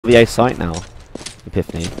the A site now.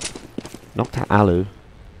 Epiphany. Knocked out Allu.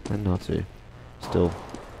 And Natu. Still.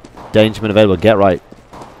 Dangerman available. Get right.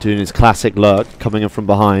 Doing his classic lurk. Coming in from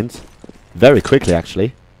behind. Very quickly,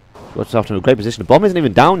 actually. Got himself in a great position. The bomb isn't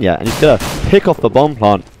even down yet. And he's going to pick off the bomb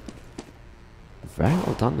plant. Very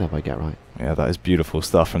well done there by Get Right. Yeah, that is beautiful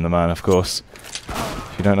stuff from the man, of course.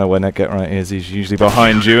 If you don't know where Get Right is, he's usually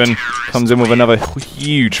behind you and comes in with another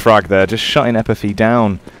huge frag there, just shutting Epiphany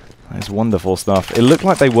down. That is wonderful stuff. It looked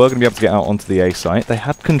like they were going to be able to get out onto the A site. They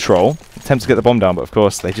had control, attempted to get the bomb down, but of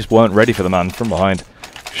course they just weren't ready for the man from behind.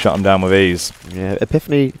 Shut him down with ease. Yeah,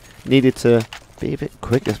 Epiphany needed to be a bit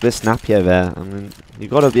quick, a bit snappier there. I mean,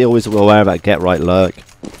 you've got to be always aware about Get Right lurk.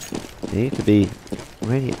 You need to be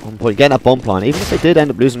really on point. Getting that bomb plant, even if they did end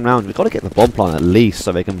up losing round, we've got to get the bomb plant at least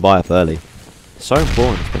so they can buy up early. So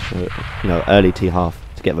important, especially early T half,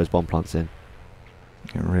 to get those bomb plants in.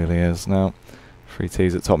 It really is. Now, 3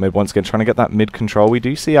 Ts at top mid once again, trying to get that mid control. We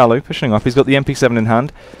do see Allu pushing up. He's got the MP7 in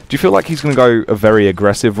hand. Do you feel like he's going to go a very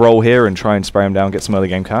aggressive role here and try and spray him down, get some early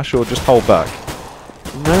game cash, or just hold back?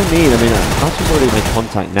 No need. I mean, Allu's already made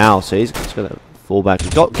contact now, so he's just going to fall back.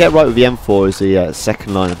 He's got Get Right with the M4 as the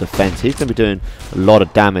second line of defense. He's going to be doing a lot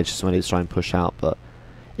of damage when he's trying to push out, but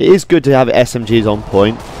it is good to have SMGs on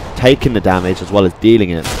point, taking the damage as well as dealing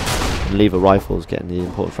it, and leave the rifles getting the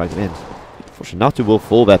important fragment in. Unfortunately, Natu will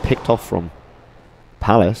fall there, picked off from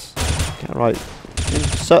Palace. Get Right.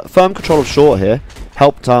 Firm control of short here,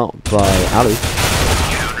 helped out by Allu.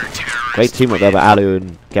 Great teamwork there by Allu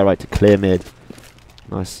and Get Right to clear mid.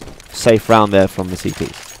 Nice safe round there from the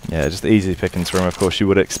CTs. Yeah, just easy pickings for him. Of course, you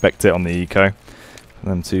would expect it on the eco for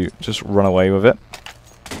them to just run away with it.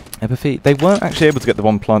 Epiphany, they weren't actually able to get the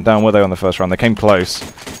bomb plant down, were they, on the first round? They came close.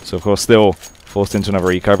 So, of course, still forced into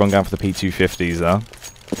another eco. Everyone going for the P250s there.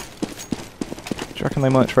 Do you reckon they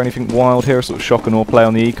might try anything wild here, sort of shock and awe play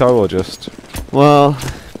on the eco, or just... Well,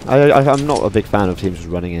 I'm not a big fan of teams just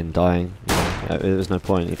running in, dying. There's no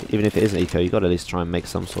point. Even if it is an eco, you've got to at least try and make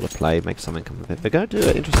some sort of play, make something come of it. They're going to do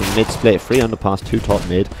an interesting mid-split, 3 underpass, 2 top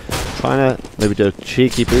mid. Trying to maybe do a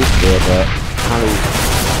cheeky boost here, but Allu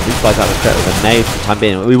replies out the threat with a nade for the time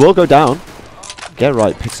being. We will go down. Get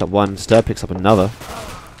Right picks up one, Stir picks up another.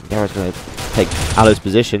 Get Right's going to take Allu's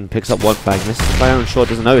position, picks up one frag, misses the player on short,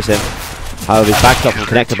 doesn't notice him. However, he's backed up and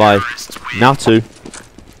connected by Natu.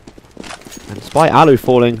 And despite Allu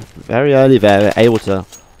falling very early there, they're able to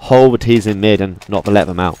hold the T's in mid and not to let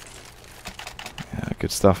them out. Yeah,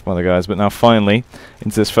 good stuff by the guys. But now finally,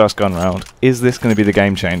 into this first gun round, is this going to be the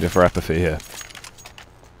game changer for Epiphany here?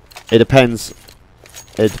 It depends.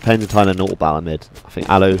 It depends entirely on auto battle mid. I think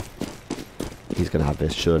Allu, he's going to have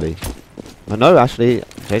this surely. But no, actually,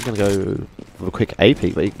 Jay's going to go with a quick A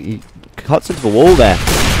peek, but he cuts into the wall there.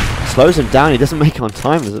 Slows him down. He doesn't make it on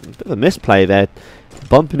time. There's a bit of a misplay there.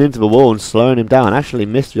 Bumping into the wall and slowing him down. Actually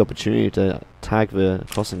missed the opportunity to tag the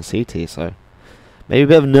crossing CT, so maybe a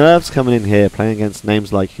bit of nerves coming in here, playing against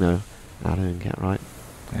names like, Allu and Get Right.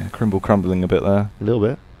 Yeah, crumbling a bit there. A little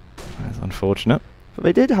bit. That's unfortunate. But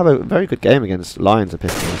they did have a very good game against Lions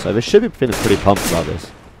Epiphany, so they should be feeling pretty pumped about this.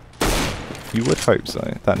 You would hope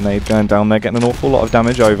so. That nade going down there, getting an awful lot of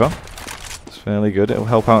damage over. It's fairly good. It'll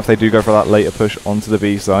help out if they do go for that later push onto the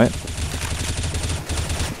B site.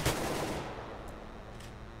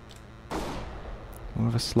 More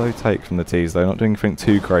of a slow take from the T's though, not doing anything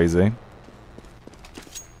too crazy.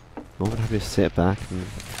 More than happy to sit back and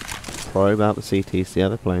probe out the CT, see how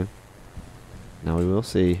they're playing. Now we will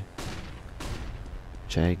see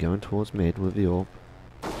Jay going towards mid with the AWP.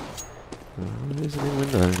 Isn't in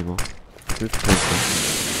window anymore. Good potential.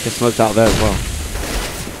 Gets smoked out there as well.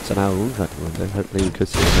 So now we'll back to the window. Hopefully we could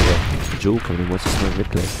see another duel coming in once the smoke mid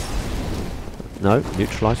clear. No,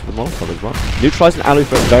 neutralised with the Molotov as well. Neutralising Allu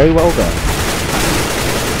for it very well there.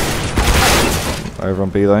 Over on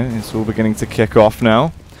B though, it's all beginning to kick off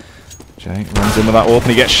now. Jay runs in with that AWP and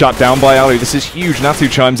he gets shut down by Allu. This is huge. Natu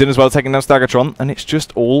chimes in as well, taking down Staggertron, and it's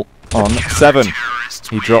just all on 7.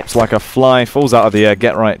 He drops like a fly, falls out of the air.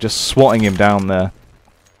 Get Right just swatting him down there.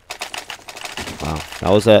 Wow, that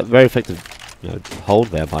was a very effective hold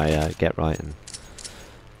there by Get Right, and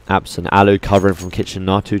Abs and Allu covering from kitchen.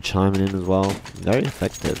 Natu chiming in as well. Very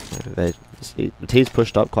effective. The T's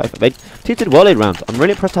pushed up quite. The T's did well 8 rounds. I'm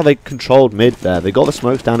really impressed how they controlled mid there. They got the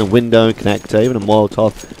smokes down in window and connector, even a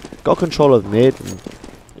Molotov. Got control of mid, and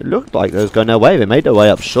it looked like they was going their way. They made their way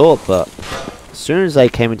up short, but as soon as they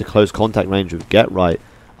came into close contact range with Get Right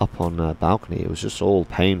up on balcony, it was just all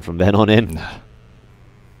pain from then on in.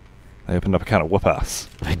 They opened up a can of whoop ass.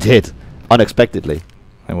 They did, unexpectedly.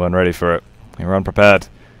 They weren't ready for it. They were unprepared.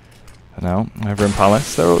 And now over in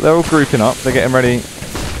Palace, they're all grouping up. They're getting ready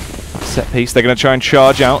Set piece, they're going to try and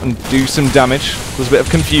charge out and do some damage. There's a bit of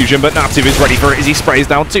confusion, but NiPTv is ready for it as he sprays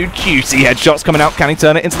down 2 juicy headshots coming out. Can he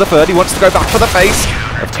turn it into the third? He wants to go back for the face.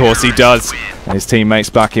 Of course he does. And his teammates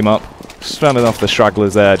back him up. Slamming off the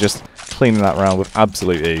stragglers there, just cleaning that round with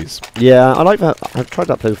absolute ease. Yeah, I like that. I've tried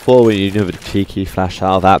that play before where you do the cheeky flash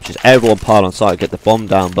out of apps, just everyone pile on site, get the bomb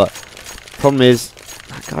down, but problem is,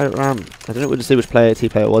 that guy around, I don't know to see which player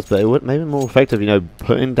T-player it was, but it would maybe more effective, you know,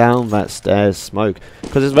 putting down that stairs smoke.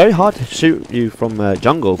 Because it's very hard to shoot you from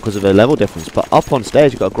jungle because of the level difference, but up on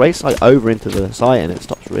stairs you've got a great sight over into the site and it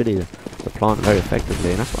stops really the plant very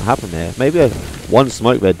effectively, and that's what happened there. Maybe a one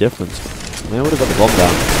smoke there difference. Maybe I would have got the bomb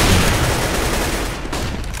down.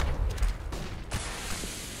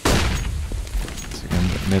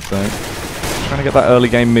 Mid though. Trying to get that early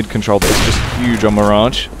game mid control, but it's just huge on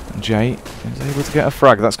Mirage. Jay is able to get a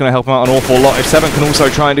frag. That's going to help him out an awful lot. If Seven can also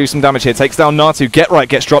try and do some damage here. Takes down Natu. Get right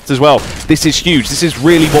gets dropped as well. This is huge. This is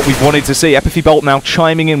really what we've wanted to see. Epiphany Bolt now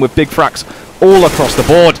chiming in with big frags all across the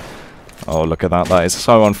board. Oh, look at that. That is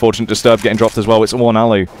so unfortunate. Disturb getting dropped as well. It's one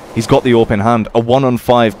Allu. He's got the AWP in hand. A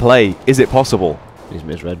 1-on-5 play. Is it possible? He's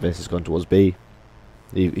missed red base. He's gone towards B.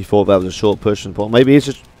 He thought that was a short push and maybe he's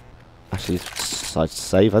just actually decided to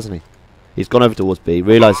save, hasn't he? He's gone over towards B,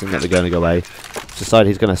 realising that they're going to go A. Decided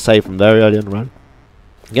he's going to save from very early on the run.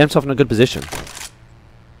 Get himself in a good position.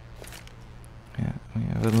 Yeah, we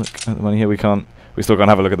have a look at the money here. We still can't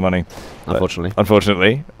have a look at the money.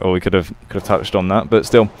 Unfortunately, or we could have touched on that, but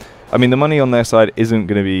still, I mean, the money on their side isn't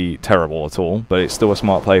going to be terrible at all, but it's still a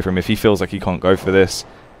smart play for him. If he feels like he can't go for this,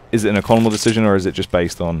 is it an economical decision or is it just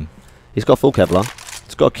based on? He's got full Kevlar.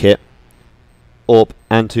 He's got a kit, AWP,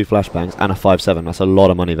 and 2 flashbangs, and a 5.7. That's a lot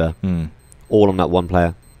of money there. All on that one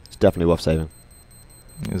player. It's definitely worth saving.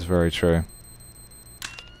 It's very true.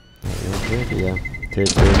 Yeah. Tier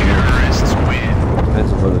 2.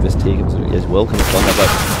 Depends on whether this team is welcome to gone there, but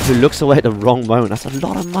who looks away at the wrong moment. That's a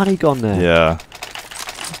lot of money gone there. Yeah.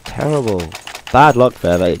 That's terrible. Bad luck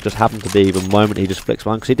there. That it just happened to be the moment he just flicks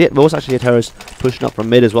one. Because there was actually a terrorist pushing up from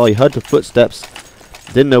mid as well. He heard the footsteps.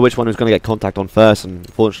 Didn't know which one was going to get contact on first, and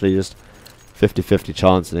unfortunately just 50-50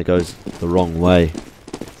 chance, and it goes the wrong way.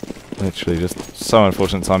 Literally just so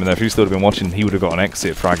unfortunate timing there. If he still had been watching, he would have got an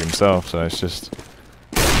exit frag himself, so it's just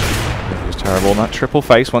terrible. And that triple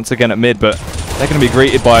face once again at mid, but they're going to be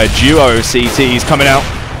greeted by a duo of CTs coming out.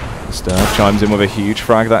 Disturb chimes in with a huge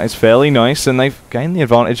frag. That is fairly nice, and they've gained the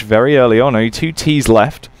advantage very early on. Only 2 Ts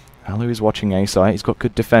left. Allu is watching A site. He's got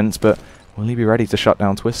good defense, but will he be ready to shut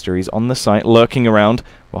down Twister? He's on the site, lurking around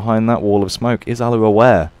behind that wall of smoke. Is Allu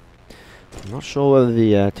aware? I'm not sure whether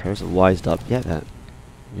the terrorists have wised up yet. That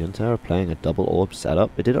Jynttä are playing a double AWP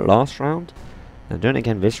setup. They did it last round, and doing it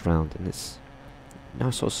again this round, and it's now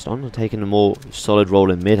sort of starting to taking a more solid role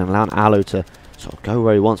in mid and allowing Allu to sort of go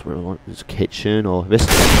where he wants, whether he wants kitchen or this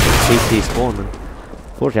CT spawn. And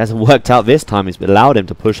unfortunately, it hasn't worked out this time. It's allowed him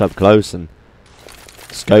to push up close and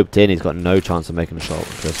scoped in. He's got no chance of making a shot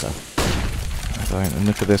with Twister. And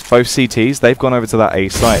look at this. Both CTs, they've gone over to that A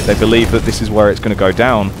site. They believe that this is where it's going to go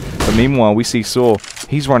down. But meanwhile, we see Saw.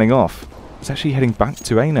 He's running off. He's actually heading back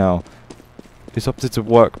to A now. He's opted to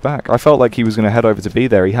work back. I felt like he was going to head over to B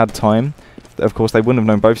there. He had time. Of course, they wouldn't have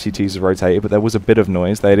known both CTs have rotated, but there was a bit of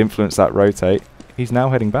noise. They had influenced that rotate. He's now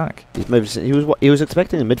heading back. He was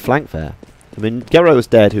expecting a mid flank there. I mean, Gero was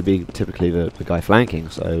dead, who'd be typically the guy flanking,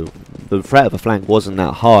 so the threat of a flank wasn't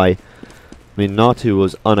that high. I mean, Natu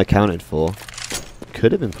was unaccounted for.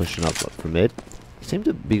 Could have been pushing up from mid. He seemed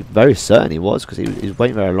to be very certain he was, because he was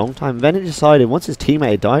waiting for a long time. Then he decided, once his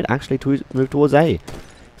teammate had died, actually to move towards A.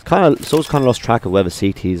 Saul's kind of lost track of where the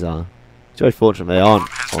CTs are. He's very fortunate they aren't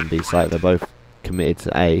on B site. They're both committed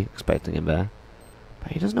to A, expecting him there.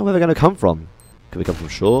 But he doesn't know where they're going to come from. Could they come from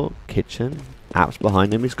shore, kitchen, apps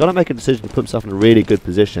behind him? He's got to make a decision to put himself in a really good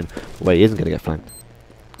position where he isn't going to get flanked.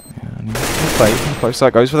 Yeah, and he's close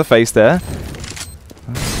side goes for the face there.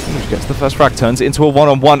 Gets the first frag, turns it into a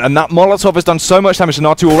 1-on-1, and that Molotov has done so much damage to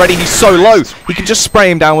Natu already. He's so low, he can just spray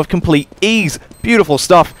him down with complete ease. Beautiful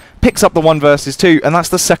stuff. Picks up the 1 versus 2, and that's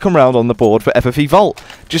the second round on the board for Epiphany Vault.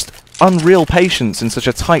 Just unreal patience in such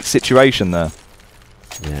a tight situation there.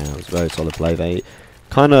 Yeah, it was very solid play. They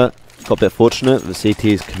kind of got a bit fortunate. The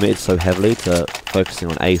CTs committed so heavily to focusing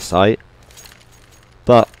on A site,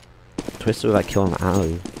 but Twister with that kill on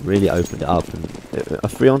Allu really opened it up, and a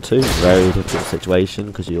 3-on-2 is a very difficult situation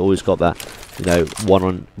because you always got that, you know,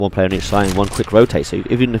 one player on each side and one quick rotate. So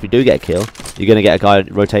even if you do get a kill, you're going to get a guy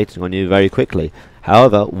rotating on you very quickly.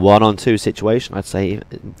 However, 1-on-2 situation, I'd say,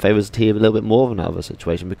 favours the team a little bit more than another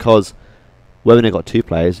situation, because when they've got 2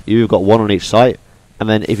 players, you've got 1 on each site, and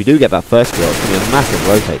then if you do get that first kill, it's going to be a massive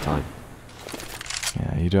rotate time.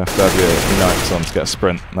 Yeah, you do have to have your Nikes on to get a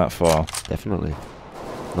sprint that far. Definitely.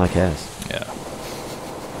 Nike Airs. Yeah.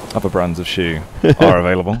 Other brands of shoe are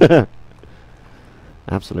available.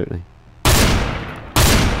 Absolutely.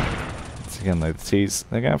 Once again though, the T's,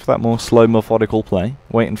 they're going for that more slow, methodical play,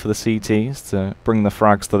 waiting for the CTs to bring the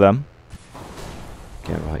frags to them.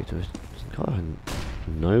 Get right to it. Got a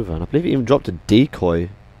Nova, and I believe he even dropped a decoy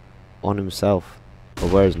on himself, or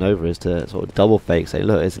where his Nova is, to sort of double fake, say,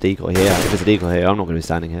 look, it's a decoy here. If it's a decoy here, I'm not going to be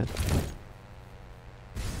standing here.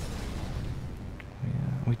 Yeah,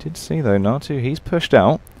 we did see though, Natu, he's pushed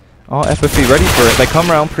out. Are Epiphany ready for it? They come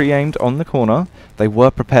around pre-aimed on the corner. They were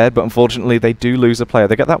prepared, but unfortunately they do lose a player.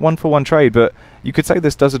 They get that 1-for-1 trade, but you could say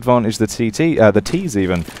this does advantage the the T's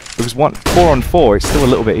even, because 4-on-4, it's still a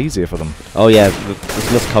little bit easier for them. Oh yeah,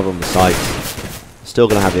 there's less cover on the sides. Still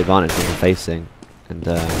going to have the advantage when they're facing, and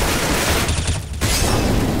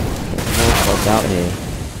out here.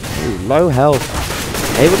 Ooh, low health.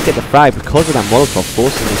 Able to get the frag because of that Molotov,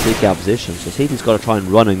 forcing the CK out position. So CT's got to try and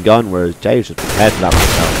run and gun, whereas Jay's just prepared for that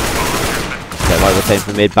myself. Okay, right, rotating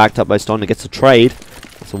from mid, backed up by Stone, gets a trade.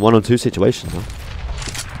 It's a 1-on-2 situation now.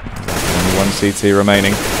 Only one CT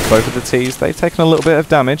remaining. Both of the T's, they've taken a little bit of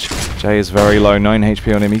damage. Jay is very low, 9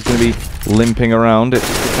 HP on him. He's going to be limping around. It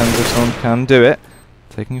just depends if someone can do it.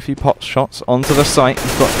 Taking a few pot shots onto the site.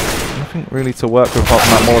 He's got nothing really to work with apart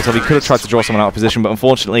from that Molotov. He could have tried to draw someone out of position, but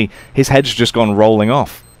unfortunately his head's just gone rolling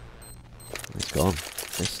off. It's gone.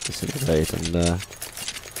 It's disintegrated, and oh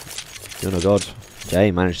my god,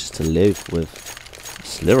 Jay manages to live with a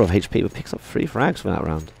sliver of HP, but picks up 3 frags for that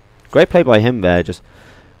round. Great play by him there, just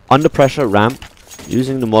under pressure, ramp,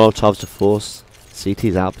 using the Molotovs to force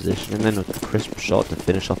CT's out of position, and then a crisp shot to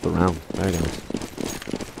finish off the round. Very nice.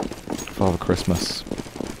 Father Christmas.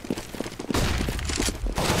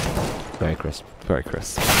 Very crisp. Very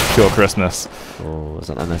crisp. Pure Christmas. Oh, was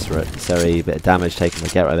an unnecessary bit of damage taken by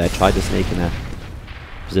Get Right there. Tried to sneak in a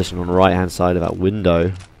position on the right hand side of that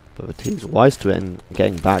window, but the team's wise to it, and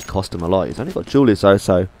getting back cost him a lot. He's only got Julius though,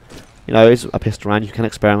 so you know, it's a pistol round. You can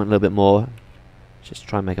experiment a little bit more. Just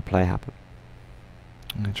try and make a play happen.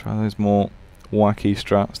 And try those more wacky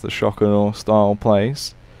strats, the shocker style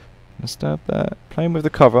plays. Just playing with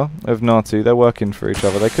the cover of Natu. They're working for each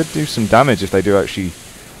other. They could do some damage if they do actually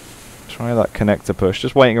try that connector push.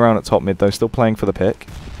 Just waiting around at top mid though, still playing for the pick.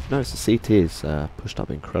 Notice the CT is pushed up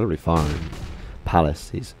incredibly far in Palace.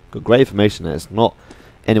 He's got great information that it's not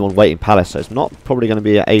anyone waiting Palace, so it's not probably going to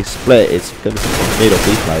be a split. It's going to be some mid or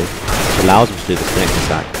B play, which allows him to do this connector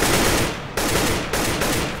stack.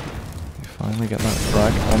 You finally get that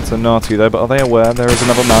frag onto Natu though, but are they aware there is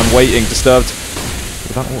another man waiting, disturbed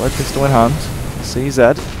with that auto pistol in hand?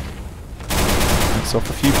 CZ takes off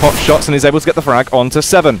a few pot shots and is able to get the frag onto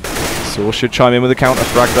 7. Saw should chime in with a counter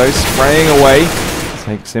frag though, spraying away,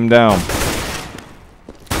 takes him down.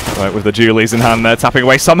 Right, with the Julies in hand there, tapping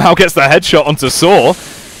away, somehow gets the headshot onto Saw.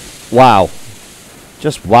 Wow.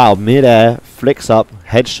 Just wow, mid-air, flicks up,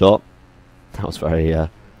 headshot. That was very, I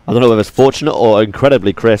don't know whether it's fortunate or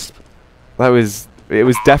incredibly crisp. It was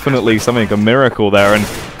definitely something, a miracle there, and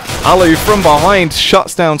Allu from behind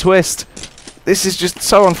shuts down Twist. This is just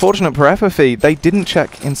so unfortunate for Epiphany. They didn't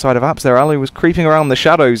check inside of apps there. Allu was creeping around the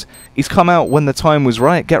shadows. He's come out when the time was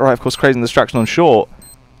right. Get Right, of course, creating the distraction on short.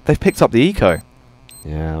 They've picked up the eco.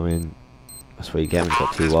 Yeah, I mean, that's what you get when you've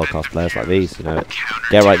got 2 world-class players like these. You know,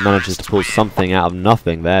 Get Right manages to pull something out of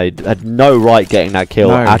nothing there. He had no right getting that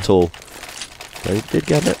kill at all. But he did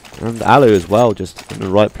get it. And Allu as well, just in the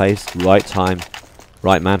right place, right time,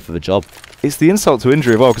 right man for the job. It's the insult to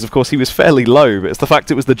injury as well, because of course he was fairly low, but it's the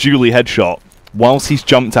fact it was the Julie headshot whilst he's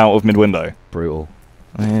jumped out of mid-window. Brutal.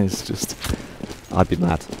 It's just... I'd be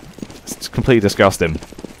mad. It's completely disgusting.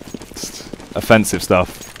 It's offensive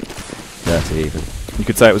stuff. Dirty even. You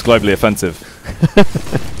could say it was globally offensive.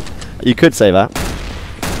 You could say that.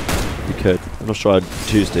 You could. I'm not sure I'd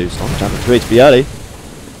choose to. So I'm jumping 3 to be early.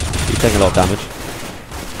 He's taking a lot of damage.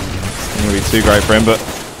 It's going to be too great for him, but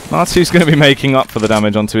Natsu's going to be making up for the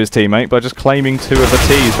damage onto his teammate by just claiming 2 of the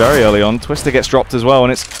T's very early on. Twister gets dropped as well,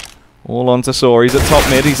 and it's all onto Saw. He's at top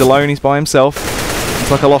mid, he's alone, he's by himself.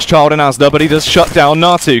 He's like a lost child in Asda, but he does shut down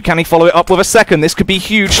Natu. Can he follow it up with a second? This could be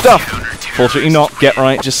huge stuff. Fortunately not. Get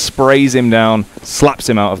Right just sprays him down, slaps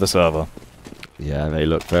him out of the server. Yeah, they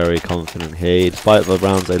look very confident here. Despite the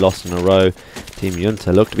rounds they lost in a row, Team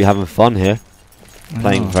Jynttä look to be having fun here.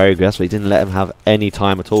 Playing very aggressively, didn't let him have any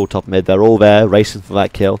time at all top mid. They're all there, racing for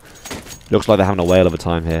that kill. Looks like they're having a whale of a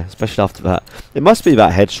time here, especially after that. It must be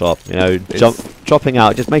that headshot, you know, dropping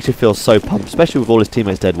out. It just makes you feel so pumped, especially with all his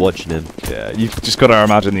teammates dead watching him. Yeah, you've just got to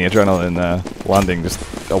imagine the adrenaline there, landing just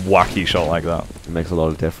a wacky shot like that. It makes a lot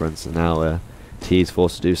of difference, and now T's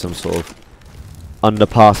forced to do some sort of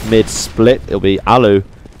underpass mid split. It'll be Allu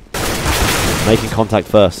making contact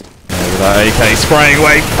first. Yeah, with that AK spraying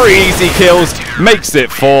away, 3 easy kills, makes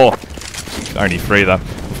it 4. Only 3 though,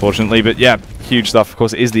 unfortunately, but yeah, huge stuff. Of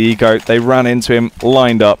course, it is the eco. They ran into him,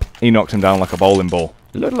 lined up, he knocked him down like a bowling ball.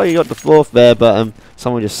 It looked like he got the 4th there, but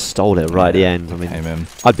someone just stole it right at the end. I mean,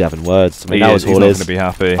 I'd be having words. I mean, that was all it is. He's not going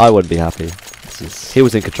to be happy. I wouldn't be happy. He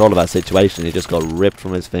was in control of that situation. He just got ripped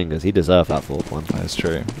from his fingers. He deserved that 4th one. That's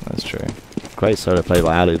true. That's true. Great solo play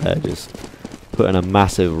by Allu there, just putting a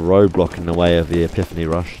massive roadblock in the way of the Epiphany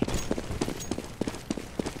rush.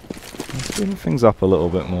 Speeding things up a little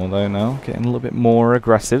bit more though now, getting a little bit more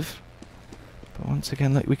aggressive. But once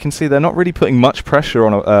again, look, we can see they're not really putting much pressure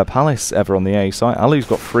on Palace ever on the A side. Allu's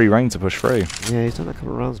got free reign to push through. Yeah, he's done a couple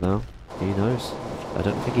of rounds now. He knows. I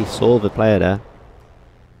don't think he saw the player there.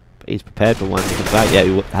 But he's prepared for one. He comes back. Yeah,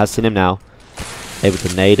 he has seen him now. Able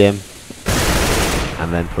to nade him.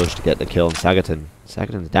 And then push to get the kill on Sagaton.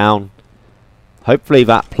 Sagaton's down. Hopefully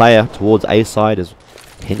that player towards A side has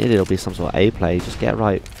hinted it'll be some sort of A play. Just get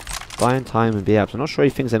right. Buying time and B-apps. I'm not sure he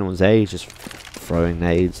thinks anyone's A. He's just throwing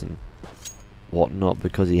nades and whatnot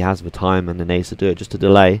because he has the time and the nades to do it just to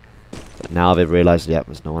delay. But now they've realised, yep,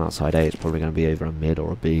 there's no one outside A. It's probably going to be either a mid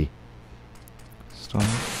or a B. Stun.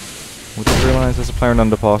 Would have realised there's a player in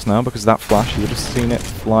underpass now because that flash, he would have seen it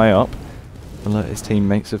fly up. Alert his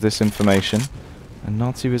teammates of this information. And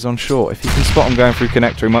Natu is on short. If he can spot him going through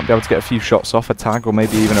connector, he might be able to get a few shots off, a tag or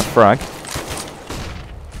maybe even a frag.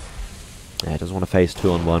 Yeah, he doesn't want to face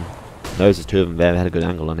 2-on-1. Knows there's 2 of them there. They had a good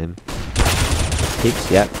angle on him.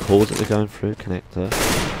 Peeks, yep, calls that they're going through connector.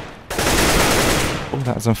 Oh,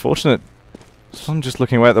 that's unfortunate. Son just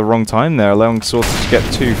looking away at the wrong time there, allowing Sword to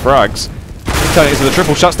get 2 frags. Turning it into the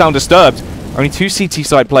triple, shuts down Disturbed. Only 2 CT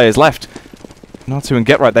side players left. Natu and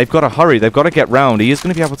Get Right, they've got to hurry, they've got to get round. He is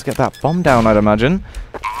going to be able to get that bomb down, I'd imagine.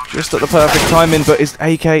 Just at the perfect timing, but his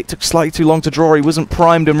AK took slightly too long to draw. He wasn't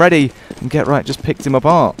primed and ready. And Get Right just picked him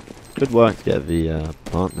apart. Good work to get the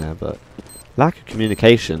plant there, but lack of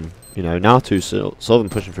communication. You know, Natu saw them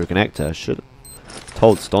pushing through connector. Should have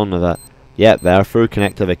told Stonner that, yeah, they're through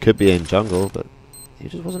connector, they could be in jungle, but he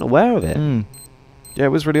just wasn't aware of it. Yeah, it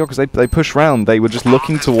was really odd because they pushed round. They were just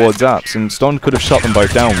looking towards apps, and Ston could have shot them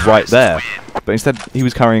both down right there. But instead, he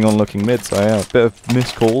was carrying on looking mid, so yeah, a bit of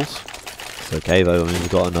missed calls. It's okay though, I mean, we've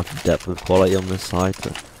got enough depth and quality on this side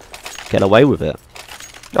to get away with it.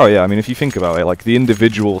 Oh yeah, I mean, if you think about it, like, the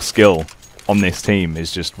individual skill on this team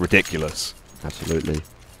is just ridiculous. Absolutely.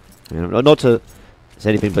 I mean, not to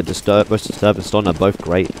say anything, but Disturb and Ston are both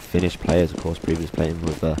great Finnish players, of course, previously playing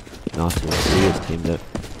with Natu and Sea's team.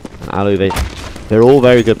 And Allu, they're all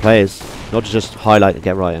very good players, not to just highlight and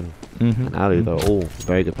Get Right and Allu, they're all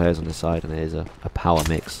very good players on this side, and it is a power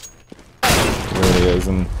mix. It really is,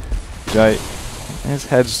 and Jay, his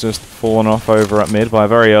head's just fallen off over at mid by a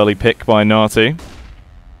very early pick by Natu.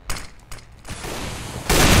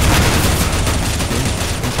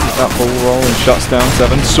 That full roll and shuts down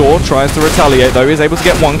 7. Sword tries to retaliate though, he's able to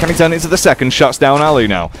get 1, can he turn it into the second? Shuts down Allu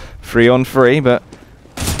now. 3 on 3, but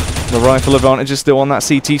the rifle advantage is still on that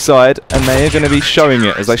CT side, and they are going to be showing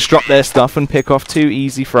it as they strut their stuff and pick off 2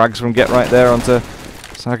 easy frags from Get Right there onto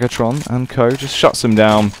Sagatron, and Co just shuts him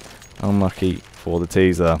down. Unlucky for the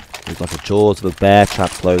teaser. There's like a Jaws with a bear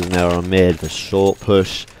trap closing there on mid, the short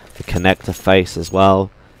push, the connector face as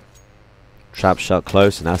well. Trap shut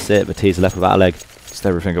close, and that's it. The teaser left without a leg. Just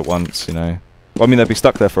everything at once, you know. Well, I mean, they'd be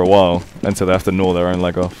stuck there for a while until they have to gnaw their own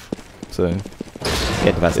leg off. So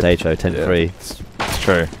get to that stage though, 10-3. It's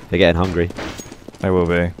true. They're getting hungry. They will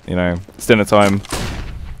be, you know. It's dinner time.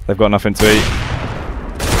 They've got nothing to eat.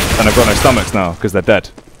 And they've got no stomachs now, because they're dead.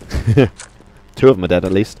 2 of them are dead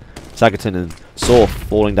at least. Sagaton and Saw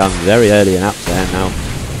falling down very early in apps there now.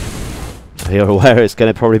 You're aware it's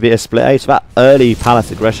going to probably be a split A, so that early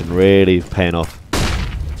Palace aggression really paying off.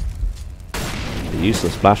 The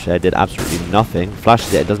useless flash there did absolutely nothing.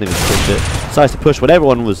 Flashes it, doesn't even push it. Decides to push when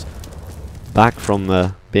everyone was back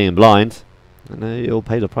from being blind. And you'll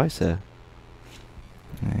pay the price there.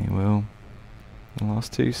 Yeah, you will. The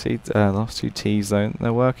last 2 T's though,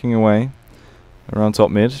 they're working away around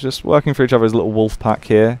top mid, just working for each other as a little wolf pack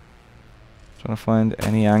here. Trying to find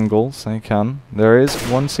any angles they can. There is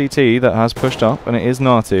 1 CT that has pushed up, and it is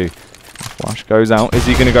Natu. The flash goes out. Is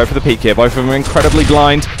he going to go for the peek here? Both of them are incredibly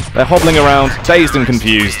blind. They're hobbling around, dazed and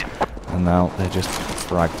confused. And now they're just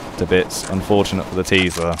fragged to bits. Unfortunate for the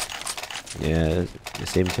teaser. Yeah, they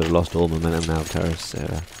seem to have lost all momentum now, Terrace.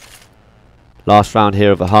 Last round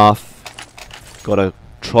here of the half. Got to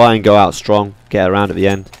try and go out strong, get around at the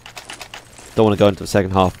end. Don't want to go into the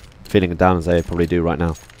second half feeling down as they probably do right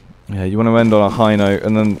now. Yeah, you want to end on a high note,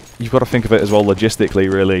 and then you've got to think of it as well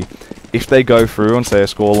logistically, really. if they go through on, say, a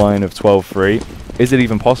scoreline of 12-3, is it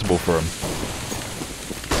even possible for them?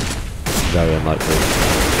 Very unlikely.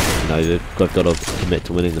 You know, they've got to commit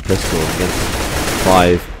to winning the pistol against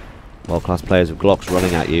 5 world-class players with Glocks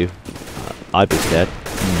running at you. I'd be scared.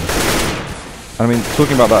 I mean,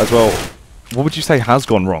 talking about that as well, what would you say has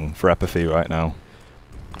gone wrong for Epiphany right now?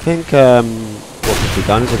 I think what could be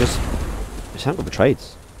done is they just haven't got the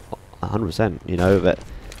trades. 100%. You know, but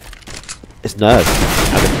it's nerves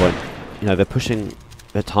at this point. You know, they're pushing.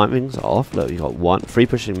 Their timings are off. Look, you got 3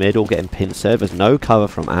 pushing mid, all getting pin serve. There's no cover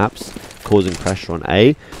from apps, causing pressure on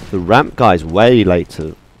A. The ramp guy's way late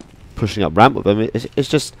to pushing up ramp with them. It's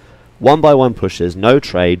just 1-by-1 pushes, no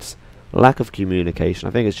trades, lack of communication.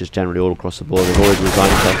 I think it's just generally all across the board. They've already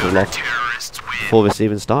resigned themselves to a lot before this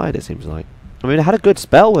even started, it seems like. I mean, they had a good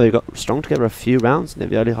spell where they got strung together a few rounds in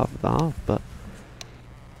the early half of the half, but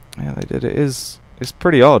yeah, they did. It's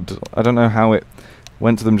pretty odd. I don't know how it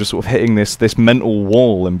went to them just sort of hitting this mental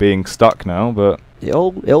wall and being stuck now, but it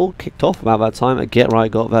all kicked off about that time. Get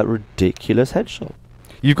Right got that ridiculous headshot.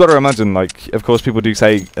 You've got to imagine, like, of course, people do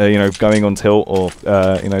say, you know, going on tilt, or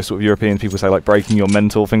you know, sort of European people say like breaking your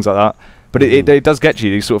mental, things like that. But it does get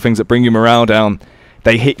you, these sort of things that bring your morale down.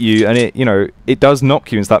 They hit you, and it does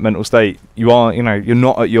knock you into that mental state. You are, you know, you're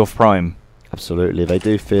not at your prime. Absolutely, they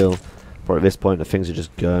do feel, probably at this point, that things are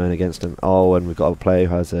just going against them. Oh, and we've got a player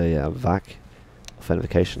who has a VAC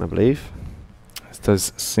authentication, I believe. This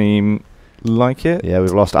does seem like it. Yeah,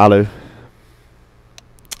 we've lost Allu.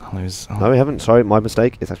 Allu's, oh. No, we haven't. Sorry, my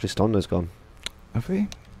mistake. It's actually Stonder's gone. Have we?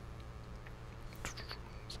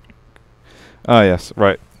 Ah, yes,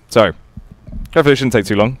 right. So, hopefully it shouldn't take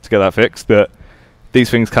too long to get that fixed, but these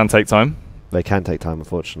things can take time. They can take time,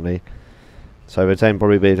 unfortunately. So we're saying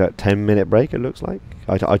probably be a 10-minute break, it looks like.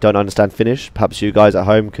 I don't understand Finnish. Perhaps you guys at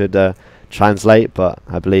home could translate, but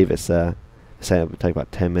I believe it's saying it would take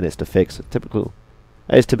about 10 minutes to fix. It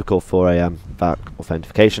is typical for a VAC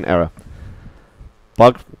authentication error.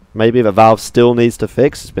 Bug, maybe that Valve still needs to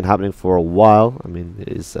fix. It's been happening for a while. I mean, it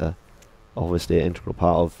is obviously an integral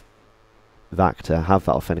part of VAC to have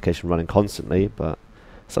that authentication running constantly, but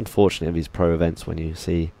it's unfortunate in these pro events when you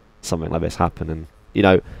see something like this happen. And, you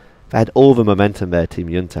know, they had all the momentum there, Team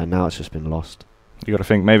Jynttä, and now it's just been lost. You got to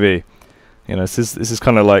think maybe, you know, this is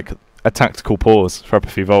kind of like a tactical pause for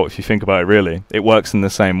Epiphany Vault. If you think about it, really, it works in the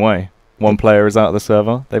same way. One player is out of the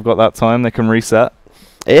server. They've got that time. They can reset.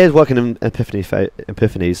 It is working in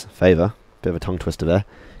Epiphany's favour. Bit of a tongue twister there.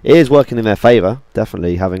 It is working in their favour.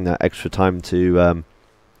 Definitely having that extra time to,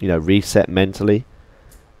 you know, reset mentally.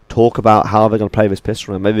 Talk about how they're going to play this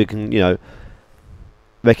pistol, and maybe we can, you know,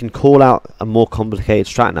 they can call out a more complicated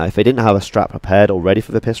strat now. If they didn't have a strat prepared already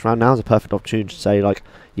for the pistol round, now is a perfect opportunity to say, like,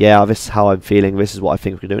 yeah, this is how I'm feeling, this is what I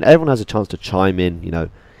think we can do. And everyone has a chance to chime in, you know,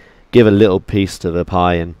 give a little piece to the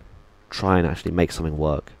pie and try and actually make something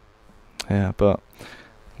work. Yeah, but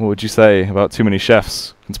what would you say about too many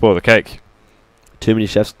chefs can spoil the cake? Too many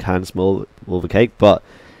chefs can spoil the cake, but,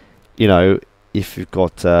 you know, if you've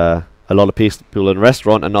got a lot of people in a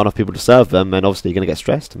restaurant and not enough people to serve them, then obviously you're going to get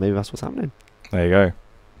stressed, and maybe that's what's happening. There you go.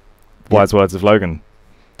 Wise words of Logan.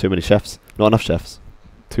 Too many chefs. Not enough chefs.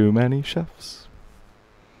 Too many chefs.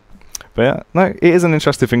 But yeah, no, it is an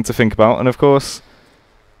interesting thing to think about. And of course,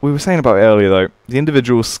 we were saying about it earlier though, the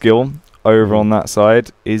individual skill over on that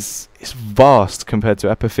side is vast compared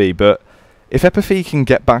to Epiphany. But if Epiphany can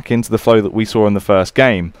get back into the flow that we saw in the first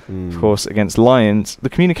game, of course, against Lions, the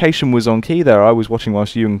communication was on key there. I was watching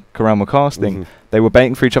whilst you and Karan were casting. They were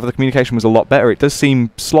baiting for each other. The communication was a lot better. It does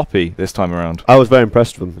seem sloppy this time around. I was very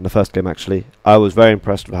impressed with them in the first game, actually. I was very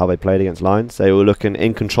impressed with how they played against Lions. They were looking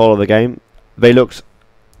in control of the game. They looked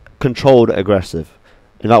controlled aggressive.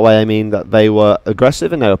 In that way, I mean that they were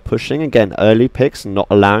aggressive and they were pushing and getting early picks and not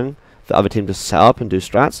allowing the other team to set up and do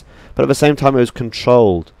strats. But at the same time, it was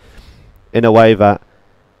controlled in a way that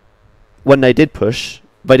when they did push,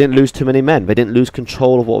 they didn't lose too many men. They didn't lose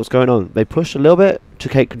control of what was going on. They pushed a little bit to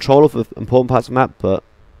take control of the important parts of the map, but,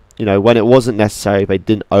 you know, when it wasn't necessary, they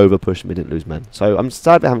didn't over-push and they didn't lose men. So I'm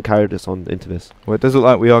sad they haven't carried this on into this. Well, it does look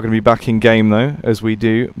like we are going to be back in game, though, as we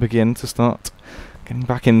do begin to start getting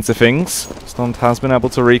back into things. Stond has been able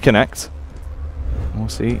to reconnect. We'll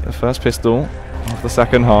see the first pistol of the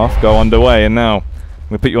second half go underway, and now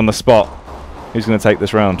we put you on the spot. Who's going to take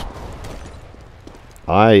this round?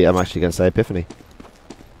 I am actually going to say Epiphany.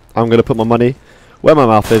 I'm going to put my money where my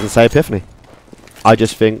mouth is and say Epiphany. I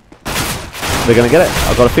just think they're going to get it.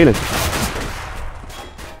 I've got a feeling.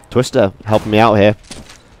 Twister helping me out here.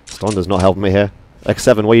 Stonder's not helping me here.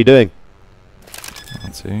 X7, what are you doing?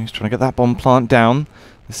 He's trying to get that bomb plant down.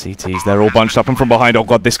 The CTs, they're all bunched up and from behind. Oh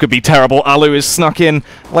god, this could be terrible. Allu is snuck in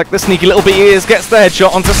like the sneaky little bee he is. Gets the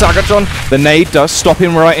headshot onto Sagatron. The nade does stop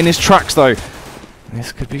him right in his tracks though.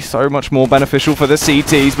 This could be so much more beneficial for the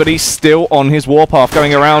CTs, but he's still on his warpath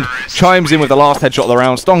going around. Chimes in with the last headshot of the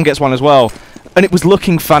round. Stong gets one as well. And it was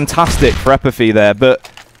looking fantastic for Epiphany there, but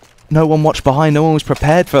no one watched behind. No one was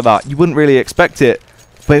prepared for that. You wouldn't really expect it,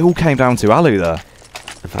 but it all came down to Allu there.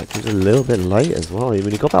 In fact, he was a little bit late as well. I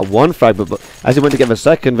mean, he got that one frag, but as he went to get the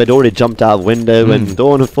second, they'd already jumped out the window, and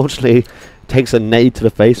Dawn, unfortunately, takes a nade to the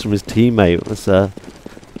face from his teammate. That's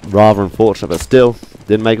rather unfortunate, but still,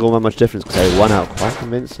 didn't make all that much difference because they won out quite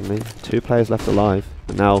convincingly. 2 players left alive,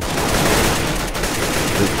 and now they're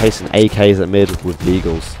facing AKs at mid with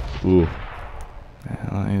Deagles. Ooh.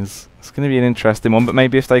 Yeah, it's going to be an interesting one, but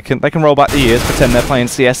maybe if they can roll back the years, pretend they're playing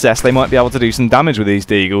CSS, they might be able to do some damage with these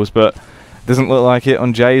Deagles, but doesn't look like it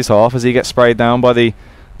on Jay's half as he gets sprayed down by the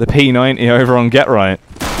P90 over on Get Right.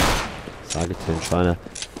 Sagatron trying to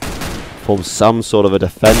form some sort of a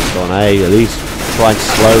defense on A, at least try and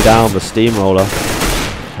slow down the steamroller.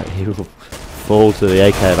 He will fall to the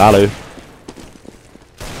AK of Allu.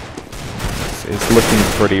 It's looking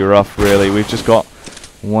pretty rough, really. We've just got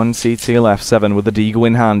 1 CT left, 7 with the Deagle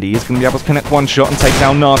in hand. He's going to be able to connect one shot and take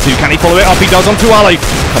down Natu. Can he follow it up? He does onto Allu.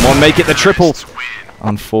 Come on, make it the triple.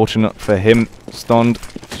 Unfortunate for him. Stond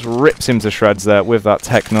just rips him to shreds there with that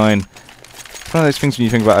Tech 9. It's one of those things when you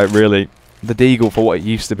think about it, really. The Deagle for what it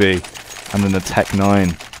used to be, and then the Tech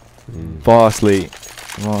 9. Vastly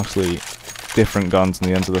different guns on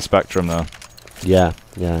the ends of the spectrum there. Yeah,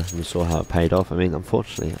 and you saw how it paid off. I mean,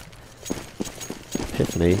 unfortunately,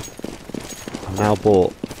 Epiphany have now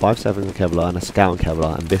bought 5.7 in Kevlar and a Scout in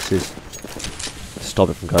Kevlar, and this is to stop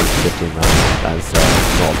it from going to 15 rounds. That is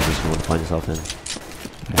not a position you want to find yourself in.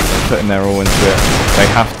 Yeah, they're putting their all into it. They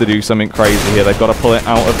have to do something crazy here. They've got to pull it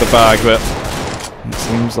out of the bag, but it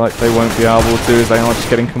seems like they won't be able to, as they are just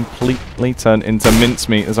getting completely turned into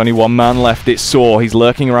mincemeat. There's only 1 man left. It's Saw. He's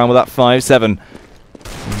lurking around with that 5.7.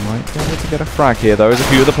 He might be able to get a frag here, though, as a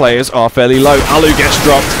few of the players are fairly low. Allu gets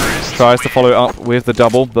dropped. Tries to follow it up with the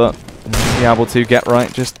double, but be able to Get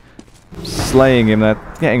Right, just slaying him there,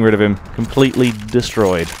 getting rid of him, completely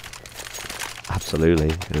destroyed. Absolutely.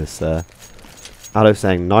 It was Allu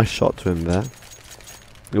saying nice shot to him there.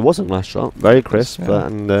 It was a nice shot, very crisp, yeah.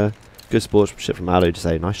 And good sportsmanship from Allu to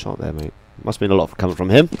say nice shot there, mate. Must have been a lot coming from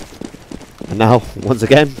him. And now, once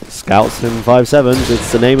again, Scouts and 5.7s,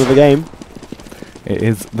 it's the name of the game. It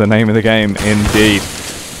is the name of the game, indeed.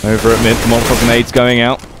 Over at mid, Molotov grenades going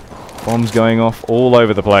out. Bombs going off all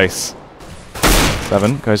over the place.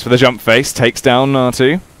 7 goes for the jump face, takes down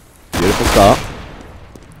Natu. Beautiful start.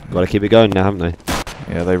 Got to keep it going now, haven't they?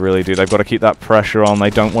 Yeah, they really do. They've got to keep that pressure on. They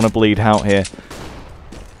don't want to bleed out here.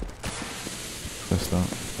 Twister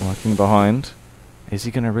working behind. Is he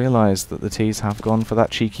going to realise that the T's have gone for that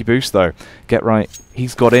cheeky boost, though? Get Right,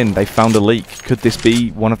 he's got in. They found a leak. Could this be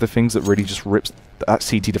one of the things that really just rips that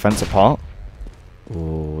CT defence apart?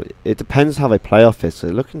 Oh, it depends how they play off it. So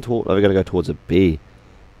they're looking toward, are they going to go towards a B?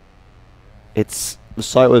 It's the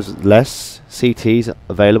site with less CTs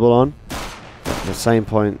available on. At the same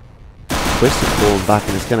point, Twister's falling back,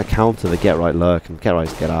 and it's going to counter the Get Right lurk, and Get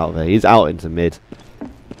Right's get out of there. He's out into mid.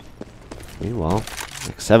 Meanwhile,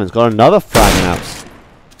 X7's got another fragging out.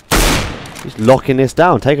 He's locking this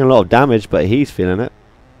down, taking a lot of damage, but he's feeling it.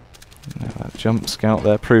 Yeah, that jump scout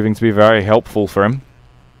there proving to be very helpful for him.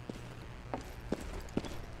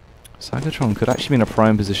 Sagatron could actually be in a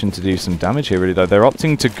prime position to do some damage here, really, though. They're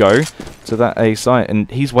opting to go to that A site, and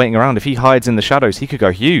he's waiting around. If he hides in the shadows, he could go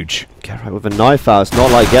huge. Get Right with a knife out. It's not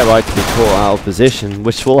like Get Right to be caught out of position,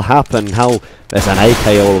 which will happen. How there's an AK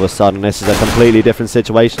all of a sudden. This is a completely different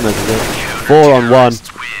situation. This is it. 4-on-1.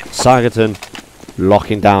 Sagatron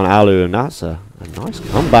locking down Allu, and that's a nice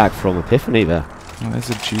comeback from Epiphany there. Oh,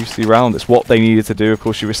 there's a juicy round. It's what they needed to do. Of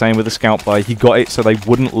course, you were saying with the scout buy, he got it so they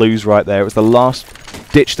wouldn't lose right there. It was the last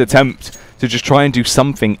ditched attempt to just try and do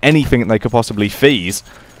something, anything that they could possibly fees,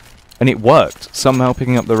 and it worked. Somehow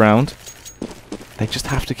picking up the round. They just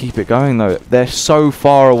have to keep it going, though. They're so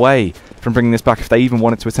far away from bringing this back if they even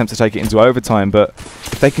wanted to attempt to take it into overtime, but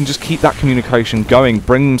if they can just keep that communication going,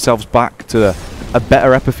 bring themselves back to a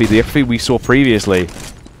better Epiphany, the Epiphany we saw previously,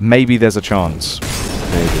 maybe there's a chance.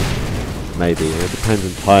 Maybe. It depends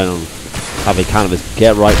entirely on how they kind of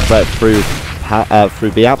Get Right threat through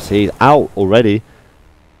B-Apps. He's out already.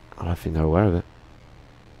 I don't think they're aware of it.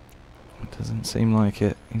 It doesn't seem like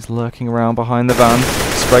it. He's lurking around behind the van.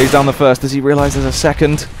 Sprays down the first. Does he realise there's a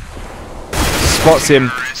second? Spots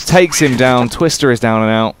him. Takes him down. Twister is down and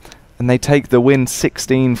out. And they take the win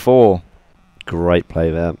 16-4. Great play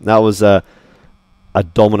there. That was a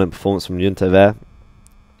dominant performance from Jynttä there.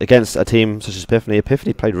 Against a team such as Epiphany.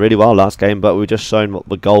 Epiphany played really well last game, but we've just shown what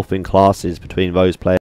the golfing class is between those players.